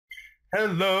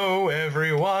Hello,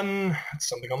 everyone. It's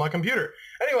something on my computer.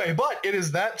 Anyway, but it is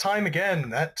that time again,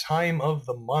 that time of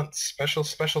the month. Special,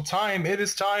 special time. It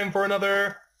is time for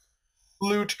another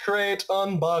Loot Crate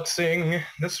unboxing.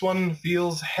 This one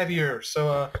feels heavier,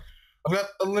 so I've got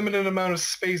a limited amount of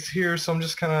space here, so I'm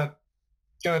just kind of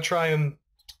gonna try and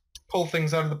pull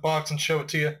things out of the box and show it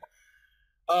to you.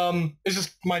 It's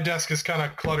just my desk is kind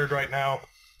of cluttered right now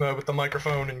with the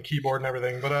microphone and keyboard and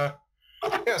everything, but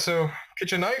yeah, so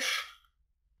get your knife.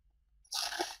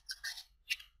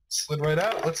 Slid right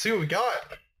out. Let's see what we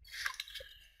got.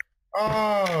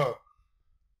 Oh,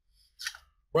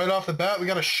 right off the bat, we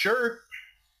got a shirt.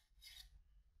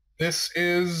 This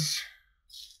is...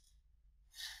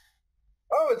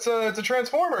 Oh, it's a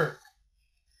Transformer.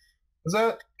 Is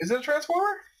it a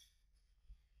Transformer?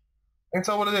 I can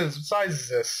tell what it is. What size is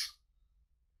this?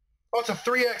 Oh, it's a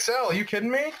 3XL. Are you kidding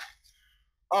me?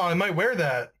 Oh, I might wear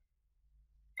that.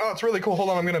 Oh, it's really cool. Hold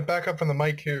on, I'm going to back up from the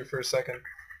mic here for a second.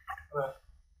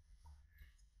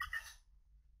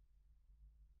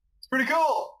 It's pretty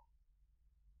cool.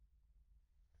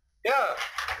 Yeah.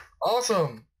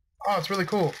 Awesome. Oh, it's really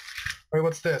cool. Wait,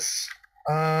 what's this?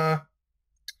 SD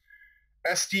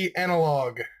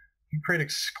analog. Lootcrate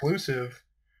exclusive.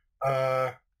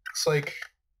 It's like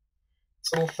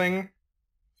this little thing.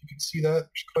 If you can see that,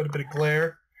 there's quite a bit of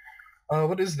glare.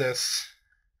 What is this?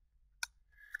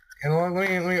 Analog.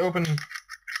 Let me open.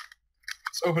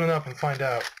 Let's open it up and find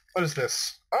out. What is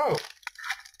this? Oh,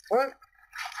 what?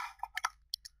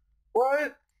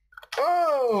 What?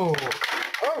 Oh!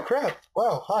 Oh, crap.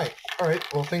 Wow, hi. Alright,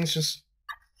 well, things just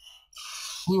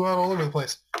flew out all over the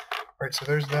place. Alright, so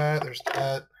there's that, there's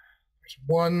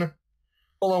one.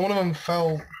 Hold on, one of them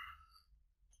fell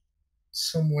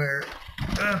somewhere.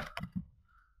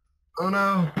 Oh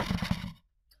no.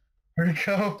 Where'd it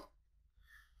go?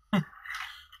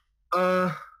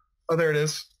 Oh, there it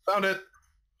is. Found it.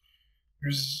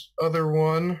 There's other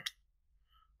one.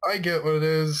 I get what it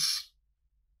is.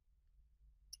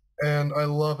 And I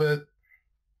love it.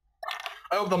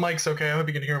 I hope the mic's okay. I hope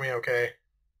you can hear me okay.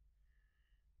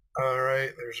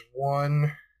 Alright, there's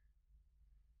one.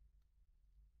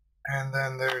 And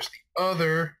then there's the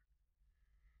other.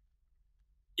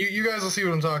 You guys will see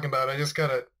what I'm talking about. I just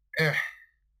gotta get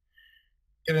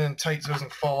it in tight so it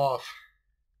doesn't fall off.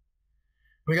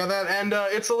 We got that, and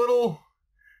it's a little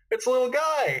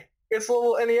guy. It's a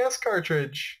little NES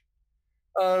cartridge.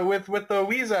 With the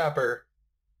Wii Zapper.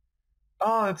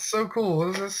 Oh, it's so cool. What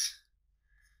is this?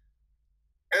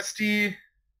 SD...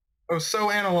 Oh,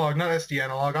 So Analog, not SD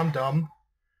Analog. I'm dumb.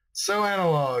 So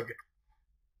Analog.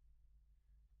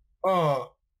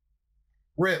 Oh.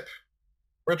 RIP.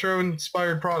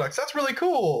 Retro-inspired products. That's really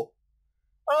cool.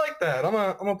 I like that. I'm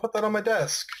gonna put that on my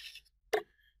desk.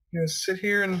 Sit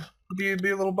here and be a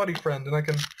little buddy friend, and I'm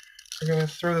gonna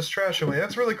throw this trash away.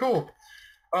 That's really cool.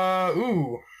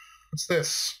 Ooh. What's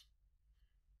this?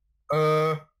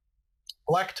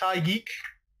 Black Tie Geek.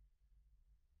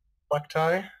 Black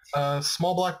tie.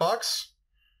 Small black box.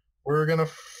 We're gonna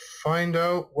find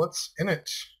out what's in it.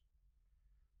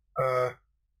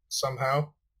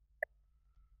 Somehow.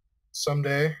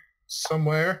 Someday.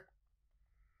 Somewhere.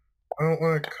 I don't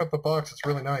want to cut the box. It's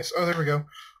really nice. Oh, there we go.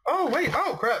 Oh, wait.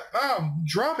 Oh, crap. Oh, I'm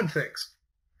dropping things.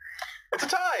 It's a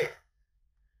tie.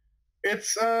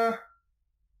 It's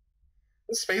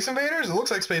Space Invaders? It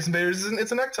looks like Space Invaders.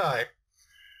 It's a necktie.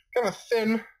 Kind of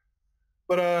thin,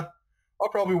 but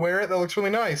I'll probably wear it. That looks really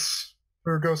nice.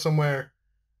 Or go somewhere.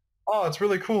 Oh, it's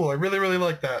really cool. I really, really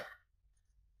like that.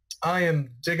 I am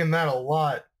digging that a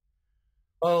lot.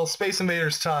 Oh, Space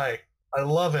Invaders tie. I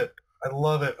love it. I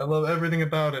love it. I love everything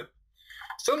about it.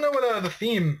 Still don't know what the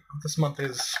theme of this month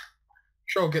is.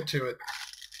 Sure, I'll get to it.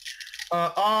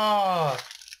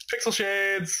 Pixel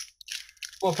shades.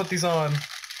 Well, I'll put these on.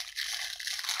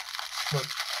 I'll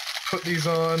put these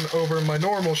on over my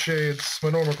normal shades,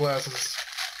 my normal glasses.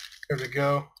 There we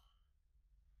go.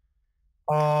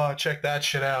 Oh, check that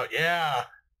shit out. Yeah.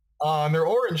 And they're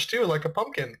orange too, like a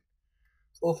pumpkin.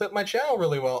 It'll fit my channel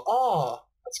really well. Oh,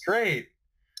 that's great.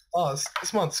 Oh,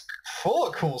 this month's full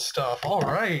of cool stuff. All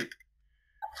right.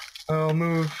 I'll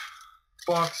move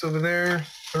box over there.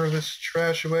 Throw this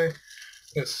trash away.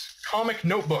 This comic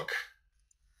notebook.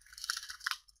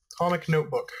 Comic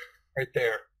notebook. Right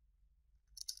there.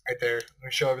 Right there. Let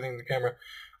me show everything in the camera.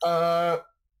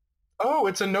 Oh,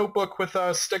 it's a notebook with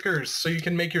stickers, so you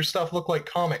can make your stuff look like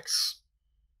comics.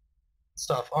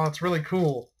 Stuff. Oh, it's really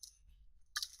cool.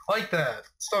 I like that.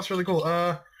 Stuff's really cool.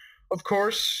 Of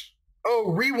course.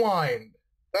 Oh, Rewind.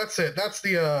 That's it. That's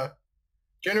the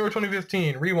January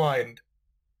 2015 Rewind.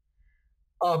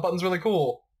 Button's really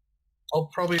cool. I'll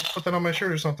probably put that on my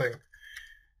shirt or something.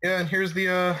 Yeah, and here's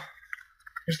the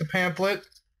Here's the pamphlet.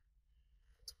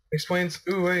 Explains.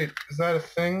 Ooh, wait, is that a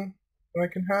thing that I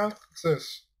can have? What's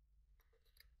this?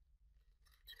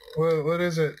 What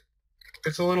is it?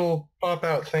 It's a little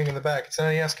pop-out thing in the back. It's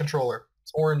an NES controller.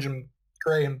 It's orange and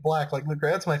gray and black like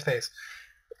Lootcrate. That's my face.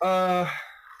 Yeah,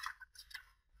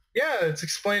 it's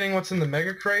explaining what's in the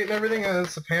Mega Crate and everything.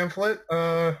 That's the pamphlet.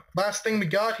 Last thing we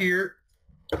got here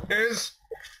is...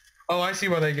 Oh, I see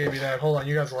why they gave you that. Hold on,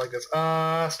 you guys will like this.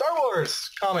 Star Wars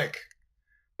comic,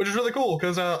 which is really cool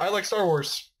because I like Star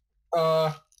Wars.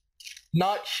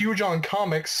 Not huge on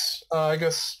comics. I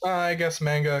guess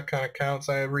manga kind of counts.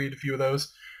 I read a few of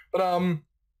those, but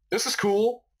this is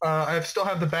cool. I still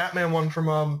have the Batman one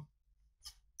from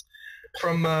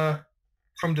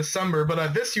December,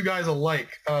 but this you guys will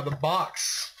like. The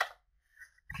box.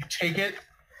 You take it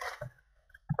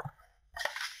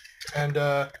and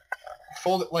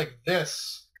fold it like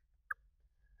this.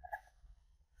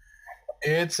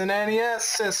 It's an NES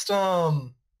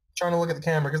system. Trying to look at the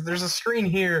camera because there's a screen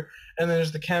here and then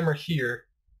there's the camera here.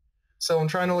 So I'm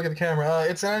trying to look at the camera.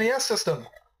 It's an NES system,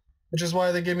 which is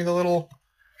why they gave me the little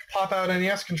pop-out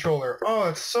NES controller. Oh,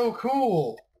 it's so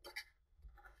cool.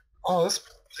 Oh,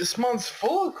 this month's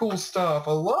full of cool stuff.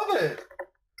 I love it.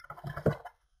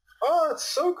 Oh, it's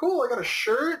so cool. I got a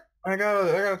shirt. I got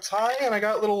a tie, and I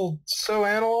got little So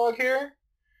Analog here.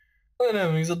 Look at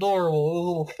him. He's adorable. A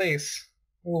little face.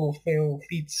 Little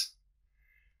feet.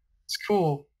 It's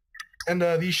cool. And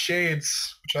these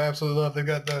shades, which I absolutely love. They've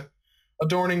got the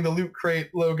adorning the Loot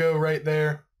Crate logo right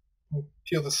there. I'll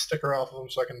peel the sticker off of them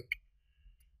so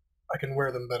I can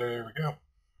wear them better. There we go.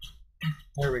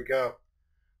 There we go.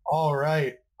 All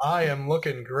right. I am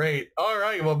looking great. All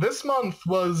right. Well, this month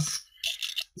was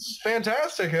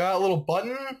fantastic. I got a little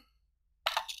button.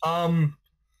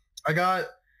 I got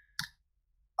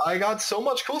so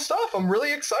much cool stuff. I'm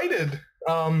really excited.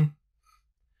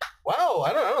 Wow,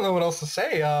 I don't know what else to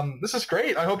say. This is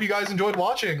great. I hope you guys enjoyed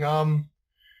watching.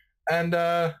 And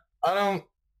I don't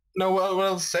know what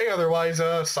else to say otherwise.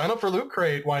 Sign up for Loot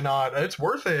Crate. Why not? It's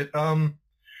worth it.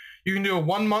 You can do a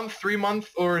 1 month, 3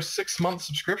 month, or 6 month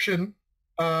subscription.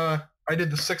 I did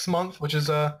the 6 month, which is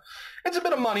it's a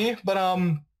bit of money, but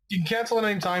you can cancel it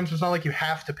any time, so it's not like you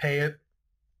have to pay it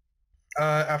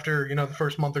after the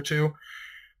first month or two.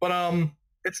 But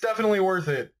it's definitely worth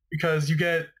it because you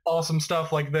get awesome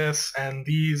stuff like this and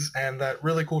these and that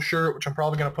really cool shirt, which I'm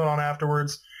probably gonna put on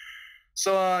afterwards.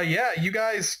 So yeah, you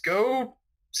guys go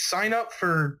sign up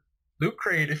for Loot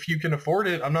Crate if you can afford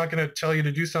it. I'm not gonna tell you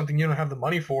to do something you don't have the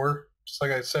money for, just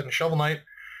like I said in Shovel Knight.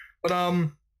 But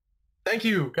thank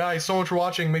you guys so much for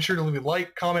watching. Make sure to leave a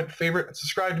like, comment, favorite, and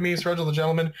subscribe to me, Sergio the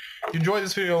Gentleman. If you enjoyed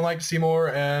this video and like to see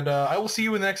more, and I will see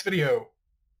you in the next video.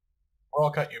 Or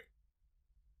I'll cut you.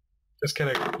 Just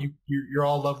kidding. You're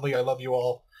all lovely. I love you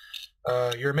all.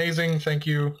 You're amazing. Thank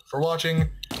you for watching.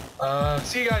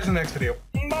 See you guys in the next video.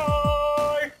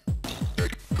 Bye!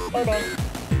 Bye-bye.